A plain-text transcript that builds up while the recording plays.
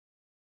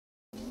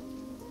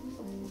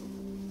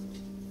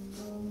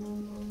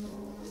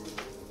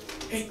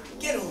Hey,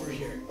 get over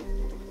here.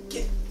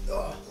 Get.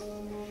 Oh.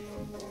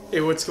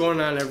 Hey, what's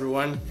going on,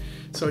 everyone?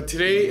 So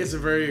today is a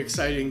very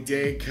exciting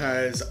day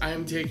because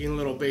I'm taking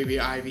little baby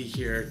Ivy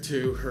here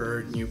to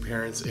her new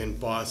parents in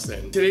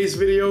Boston. Today's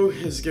video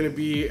is going to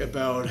be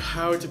about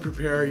how to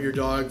prepare your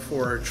dog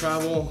for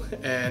travel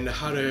and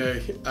how to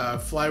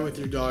fly with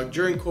your dog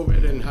during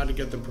COVID and how to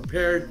get them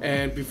prepared.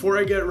 And before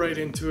I get right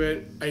into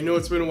it, I know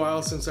it's been a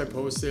while since I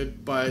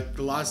posted, but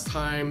the last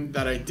time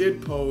that I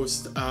did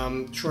post,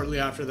 shortly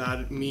after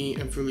that, me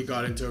and Fuli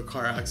got into a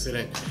car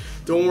accident.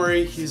 Don't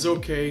worry, he's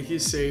okay,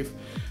 he's safe.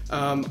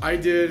 I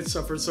did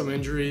suffer some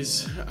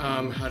injuries,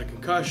 had a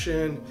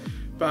concussion,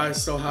 but I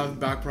still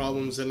have back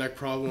problems and neck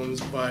problems,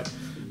 but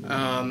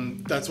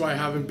that's why I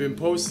haven't been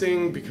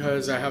posting,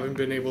 because I haven't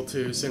been able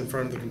to sit in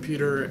front of the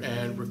computer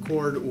and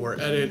record or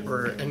edit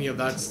or any of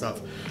that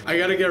stuff. I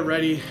gotta get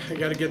ready. I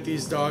gotta get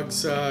these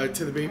dogs to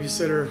the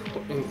babysitter,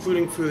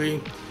 including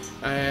Fuli,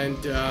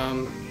 and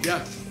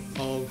yeah,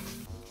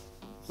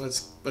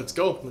 let's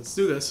go. Let's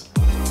do this.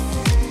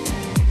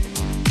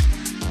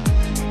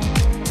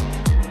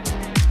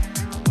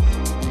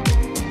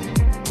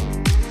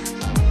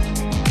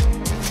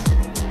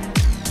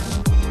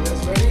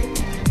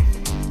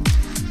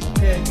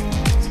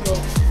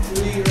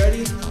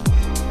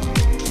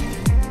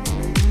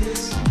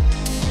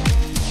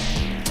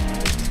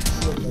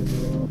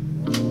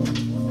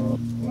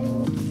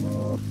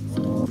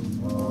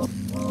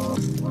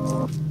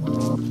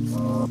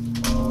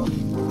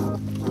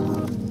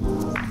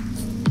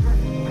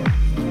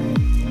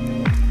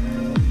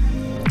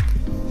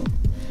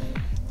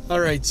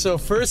 Alright, so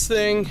first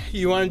thing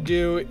you want to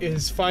do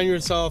is find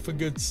yourself a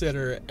good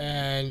sitter,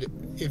 and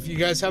if you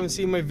guys haven't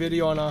seen my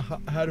video on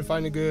how to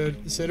find a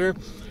good sitter,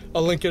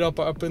 I'll link it up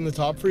in the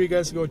top for you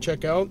guys to go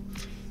check out.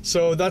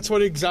 So that's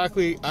what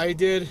exactly I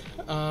did.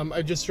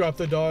 I just dropped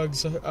the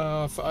dogs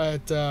off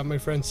at my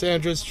friend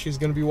Sandra's. She's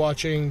going to be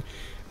watching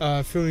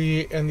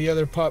Fuli and the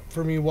other pup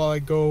for me while I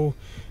go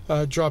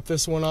drop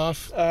this one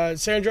off.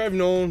 Sandra I've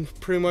known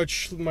pretty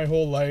much my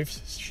whole life.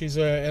 She's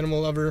an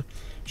animal lover.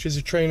 She's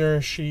a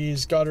trainer.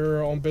 She's got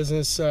her own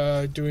business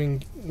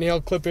doing nail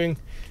clipping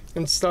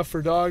and stuff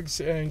for dogs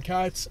and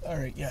cats. All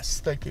right, yes,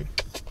 thank you.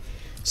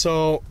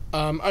 So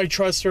I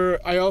trust her.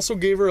 I also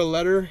gave her a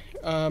letter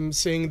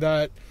saying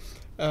that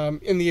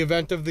in the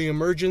event of the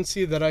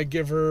emergency that I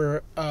give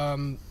her,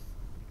 and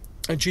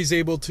she's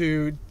able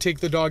to take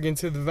the dog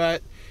into the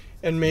vet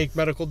and make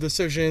medical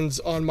decisions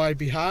on my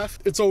behalf.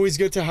 It's always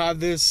good to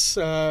have this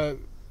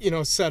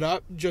set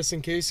up just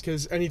in case,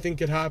 because anything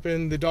could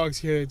happen. The dogs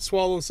could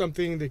swallow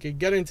something, they could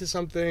get into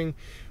something,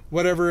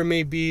 whatever it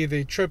may be.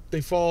 They trip, they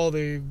fall,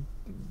 they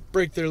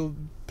break their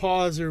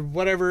paws or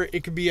whatever.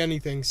 It could be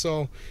anything.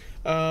 So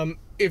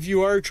if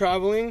you are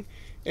traveling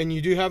and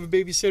you do have a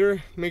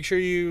babysitter, make sure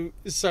you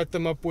set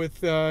them up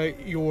with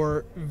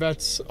your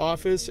vet's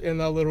office and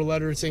that little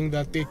letter saying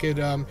that they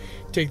could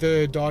take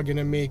the dog in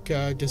and make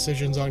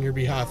decisions on your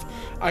behalf.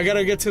 I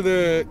gotta get to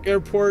the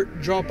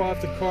airport, drop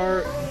off the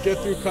car, get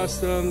through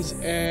customs,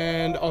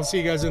 and I'll see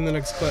you guys in the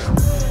next clip.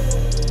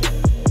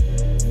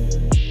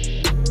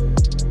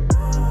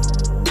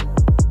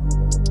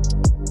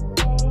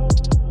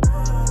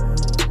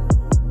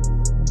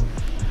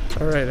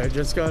 All right, I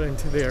just got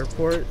into the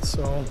airport,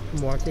 so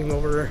I'm walking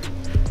over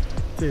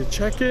to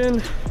check-in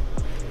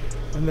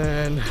and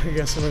then I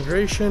guess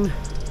immigration.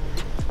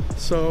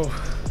 So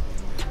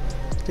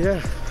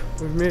yeah,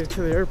 we've made it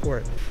to the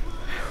airport.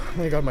 Oh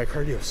my God, my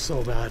cardio is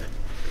so bad.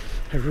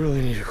 I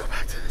really need to go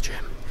back to the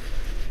gym.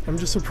 I'm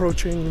just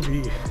approaching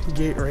the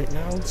gate right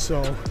now,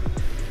 so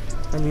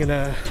I'm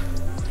gonna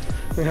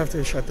have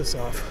to shut this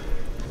off.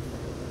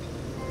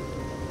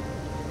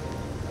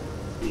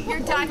 You're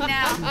done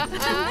now.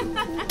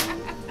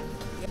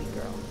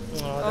 Girl.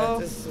 Oh,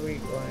 that's a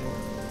sweet one.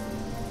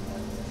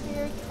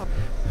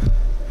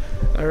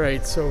 All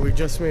right, so we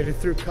just made it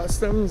through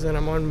customs and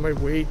I'm on my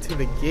way to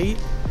the gate,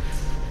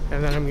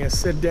 and then I'm gonna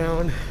sit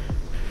down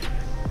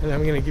and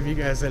I'm gonna give you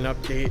guys an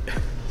update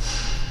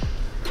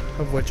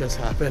of what just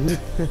happened.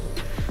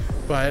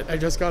 But I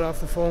just got off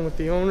the phone with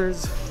the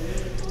owners,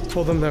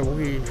 told them that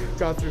we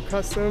got through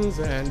customs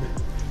and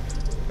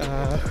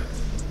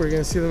we're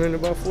gonna see them in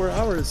about 4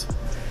 hours.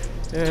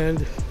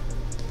 And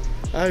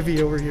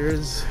Ivy over here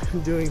is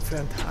doing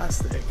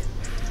fantastic.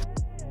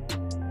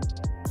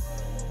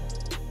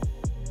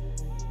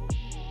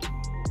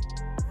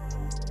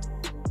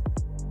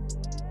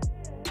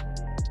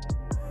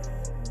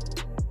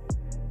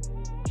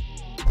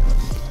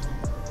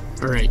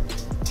 All right,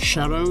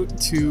 shout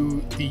out to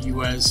the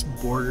US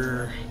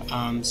border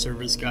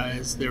service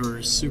guys. They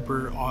were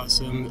super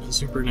awesome,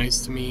 super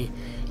nice to me.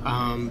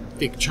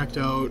 They checked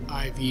out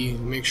Ivy,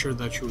 make sure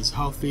that she was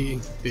healthy.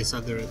 They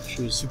said that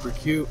she was super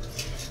cute,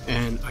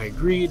 and I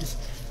agreed.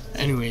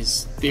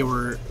 Anyways, they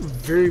were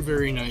very,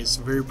 very nice,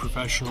 very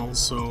professional.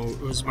 So it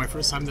was my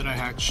first time that I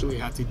actually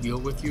had to deal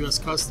with US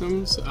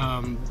Customs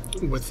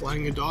with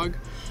flying a dog.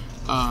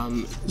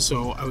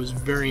 So I was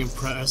very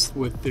impressed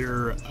with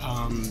their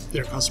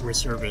customer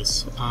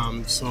service.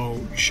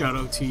 So shout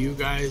out to you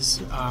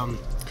guys.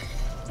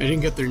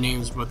 didn't get their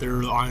names, but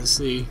they're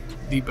honestly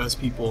the best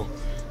people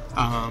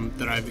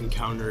that I've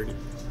encountered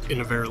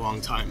in a very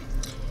long time.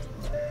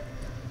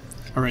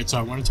 Alright, so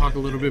I want to talk a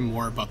little bit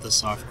more about the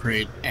soft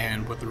crate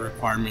and what the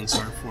requirements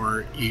are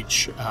for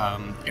each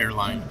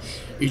airline.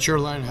 Each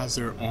airline has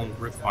their own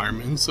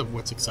requirements of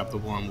what's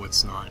acceptable and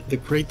what's not. The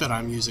crate that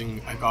I'm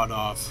using, I got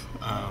off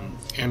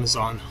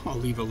Amazon. I'll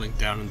leave a link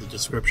down in the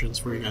descriptions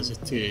for you guys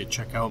to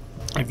check out.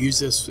 I've used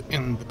this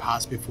in the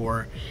past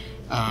before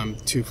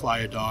to fly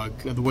a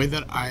dog. Now, the way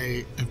that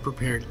I have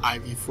prepared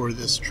Ivy for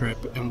this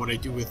trip and what I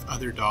do with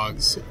other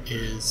dogs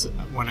is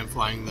when I'm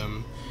flying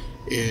them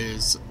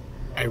is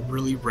I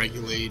really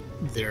regulate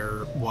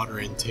their water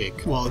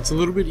intake. Well, it's a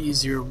little bit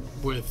easier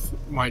with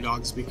my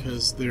dogs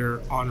because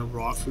they're on a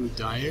raw food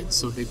diet,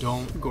 so they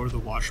don't go to the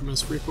washroom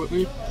as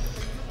frequently.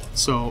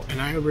 So, and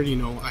I already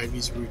know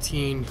Ivy's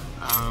routine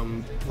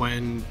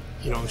when,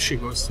 you know, she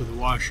goes to the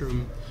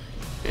washroom.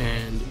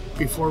 And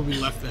before we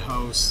left the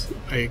house,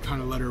 I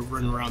kind of let her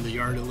run around the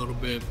yard a little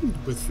bit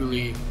with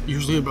Philly.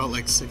 Usually about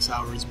like 6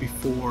 hours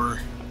before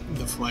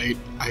the flight,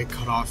 I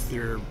cut off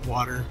their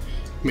water,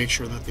 make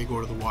sure that they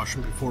go to the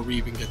washroom before we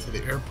even get to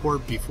the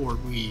airport, before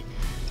we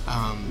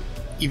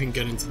even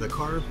get into the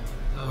car.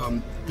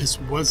 This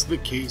was the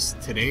case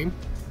today,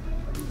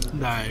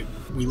 that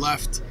we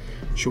left,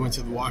 she went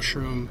to the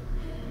washroom,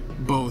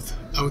 both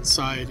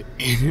outside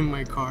and in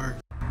my car.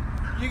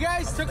 You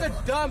guys took a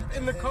dump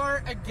in the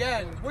car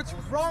again. What's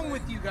wrong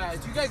with you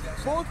guys? You guys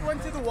both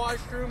went to the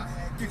washroom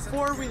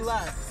before we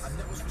left.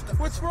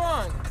 What's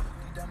wrong?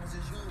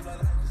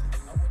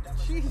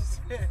 Jesus.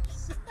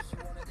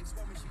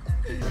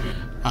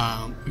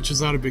 Which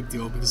is not a big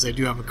deal because I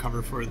do have a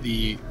cover for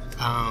the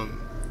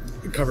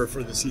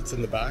seats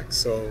in the back,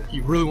 so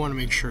you really want to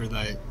make sure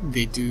that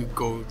they do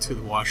go to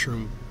the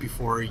washroom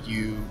before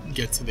you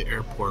get to the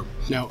airport.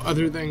 Now,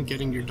 other than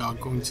getting your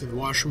dog going to the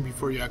washroom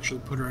before you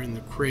actually put her in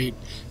the crate,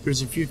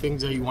 there's a few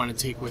things that you want to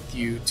take with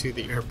you to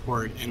the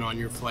airport and on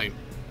your flight.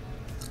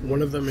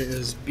 One of them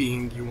is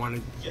you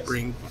want to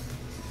bring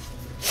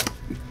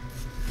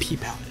pee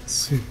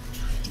pads.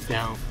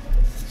 Now,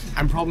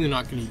 I'm probably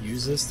not going to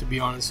use this, to be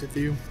honest with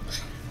you.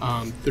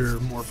 They're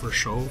more for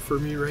show for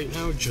me right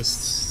now,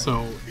 just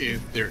so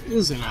if there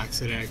is an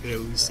accident, I could at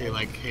least say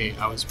like, hey,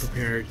 I was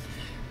prepared,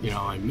 you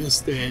know, I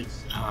missed it,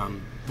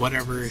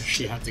 whatever,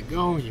 she had to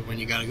go, when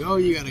you gotta go,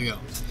 you gotta go.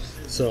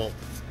 So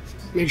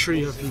make sure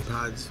you have pee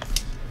pads.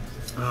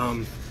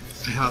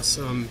 I have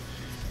some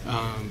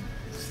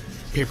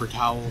paper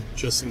towel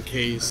just in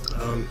case.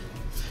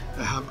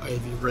 I have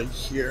Ivy right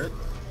here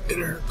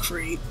in her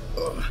crate.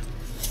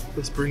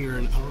 Let's bring her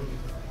in.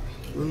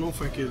 I don't know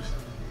if I could.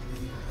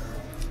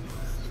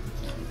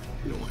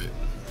 You know what?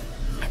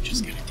 I'm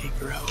just gonna take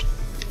her out.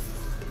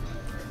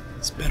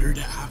 It's better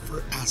to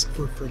ask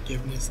for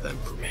forgiveness than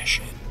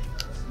permission.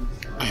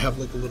 I have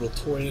like a little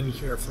toy in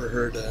here for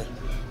her to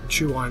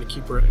chew on to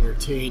keep her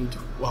entertained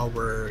while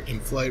we're in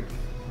flight.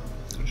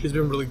 She's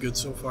been really good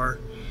so far.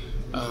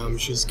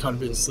 She's kind of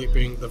been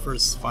sleeping. The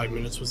first 5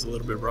 minutes was a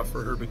little bit rough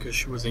for her because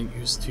she wasn't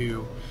used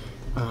to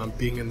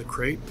being in the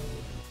crate.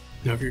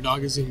 Now, if your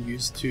dog isn't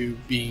used to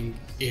being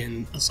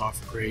in a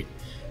soft crate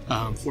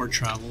for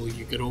travel,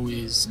 you could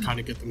always kind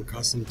of get them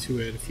accustomed to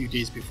it a few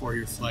days before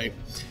your flight.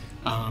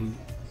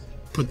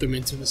 Put them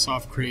into the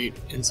soft crate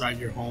inside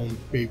your home,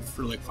 maybe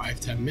for like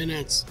 5-10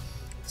 minutes,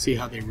 see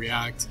how they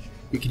react.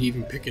 You could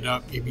even pick it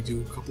up, maybe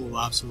do a couple of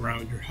laps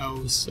around your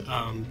house,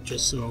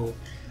 just so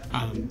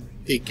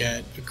they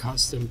get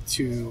accustomed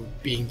to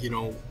being, you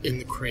know, in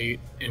the crate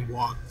and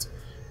walked.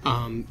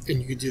 And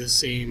you could do the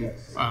same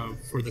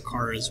for the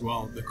car as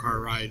well, the car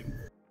ride.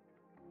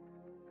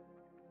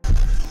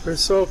 We're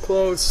so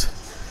close.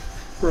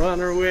 We're on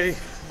our way.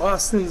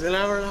 Boston's an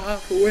hour and a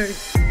half away.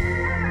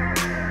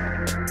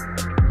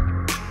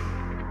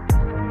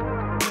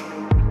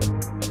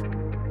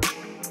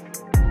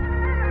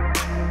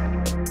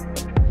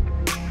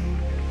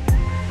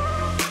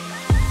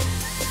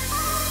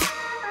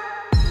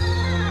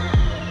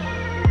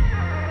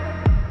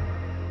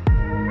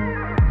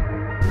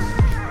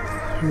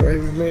 Right,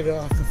 we made it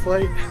off the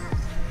flight,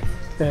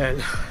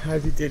 and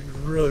Ivy did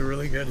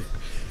really good.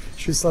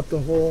 She slept the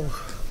whole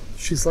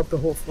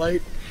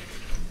flight,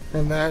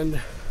 and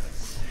then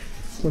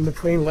when the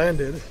plane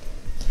landed,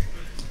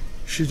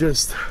 she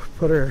just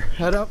put her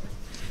head up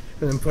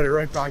and then put it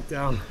right back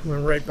down,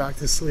 went right back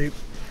to sleep.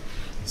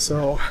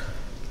 So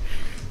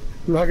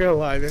I'm not gonna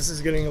lie, this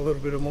is getting a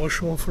little bit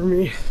emotional for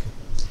me.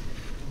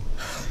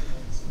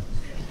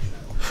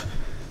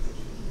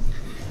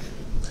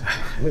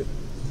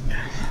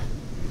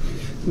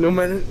 No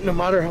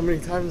matter how many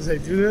times I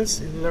do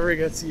this, it never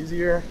gets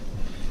easier.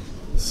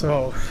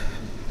 So,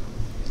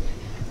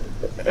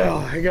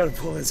 I gotta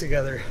pull it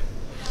together.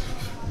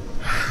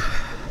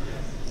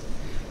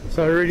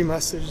 So I already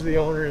messaged the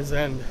owners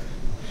and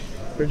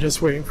they're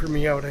just waiting for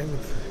me out in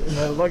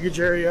the luggage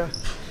area,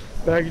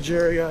 baggage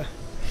area.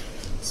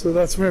 So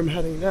that's where I'm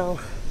heading now.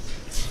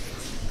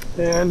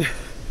 And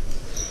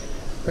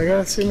I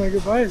gotta say my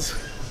goodbyes.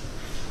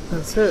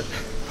 That's it.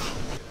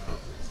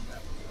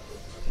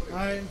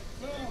 Hi.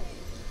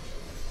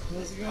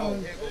 How's it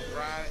going?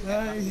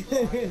 Hi.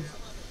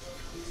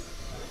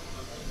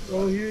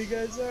 Oh, here you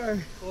guys are.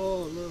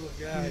 Oh, little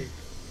guy.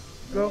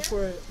 Go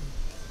for it.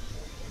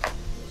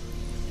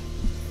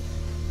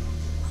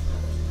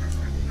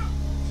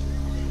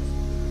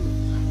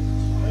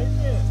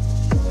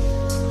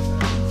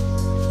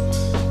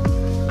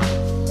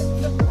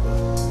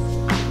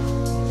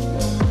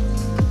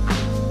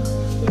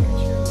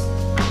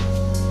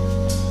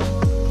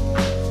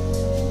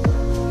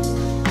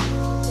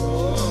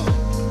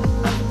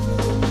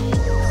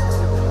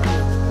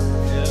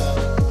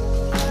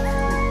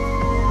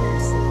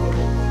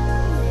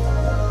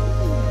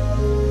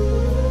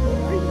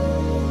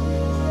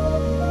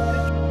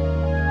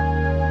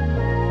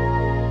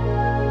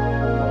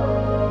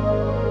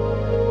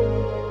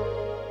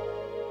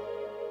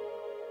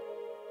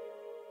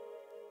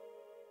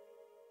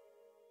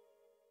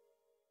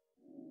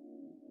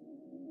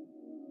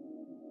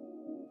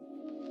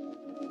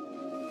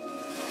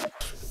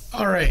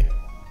 All right.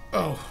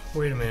 Oh,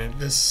 wait a minute.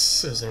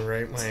 This isn't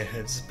right. My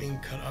head's being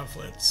cut off.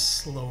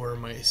 Let's lower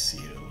my seat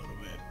a little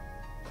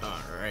bit.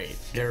 All right.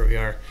 There we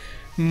are.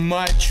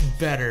 Much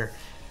better.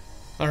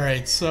 All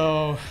right.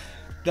 So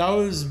that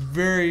was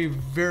very,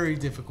 very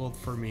difficult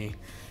for me.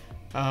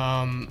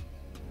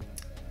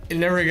 It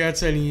never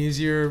gets any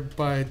easier,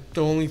 but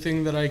the only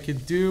thing that I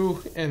could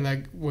do and that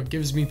what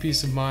gives me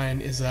peace of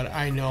mind is that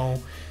I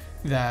know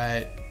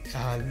that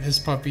this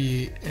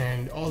puppy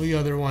and all the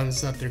other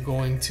ones that they're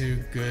going to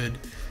good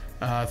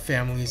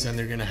families and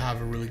they're gonna have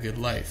a really good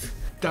life.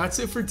 That's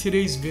it for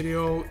today's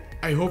video.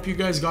 I hope you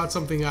guys got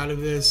something out of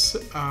this.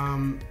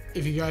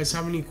 If you guys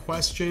have any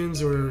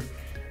questions or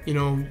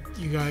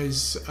you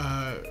guys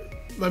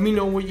let me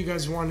know what you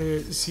guys want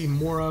to see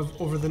more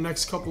of over the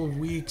next couple of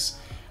weeks.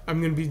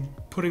 I'm gonna be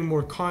putting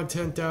more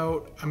content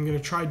out. I'm gonna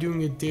try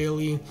doing it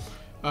daily.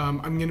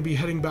 I'm going to be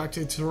heading back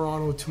to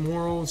Toronto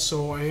tomorrow,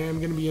 so I am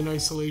going to be in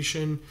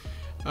isolation.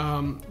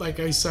 Like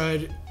I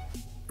said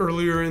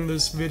earlier in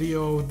this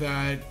video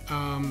that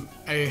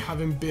I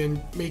haven't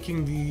been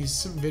making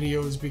these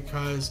videos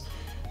because,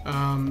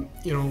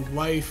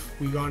 life,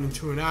 we got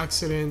into an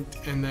accident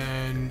and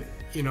then,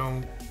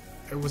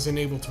 I wasn't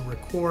able to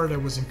record. I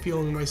wasn't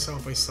feeling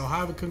myself. I still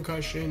have a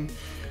concussion.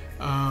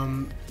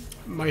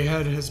 My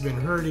head has been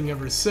hurting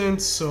ever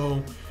since,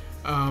 so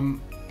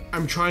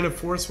I'm trying to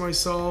force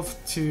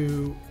myself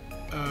to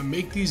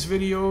make these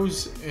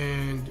videos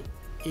and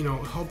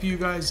help you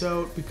guys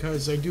out,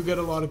 because I do get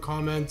a lot of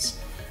comments,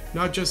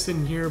 not just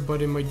in here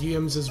but in my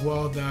DMs as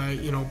well,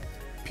 that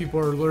people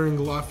are learning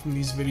a lot from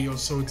these videos.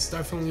 So it's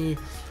definitely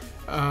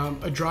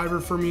a driver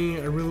for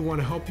me. I really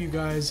want to help you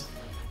guys,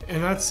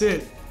 and that's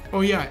it. Oh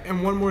yeah,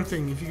 and one more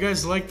thing, if you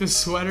guys like this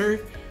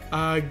sweater,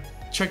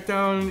 check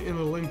down in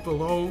the link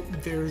below.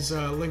 There's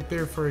a link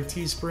there for a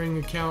Teespring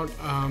account.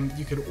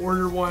 You could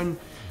order one.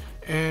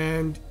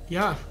 And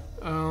yeah,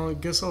 I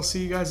guess I'll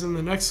see you guys in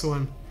the next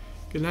one.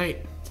 Good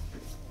night.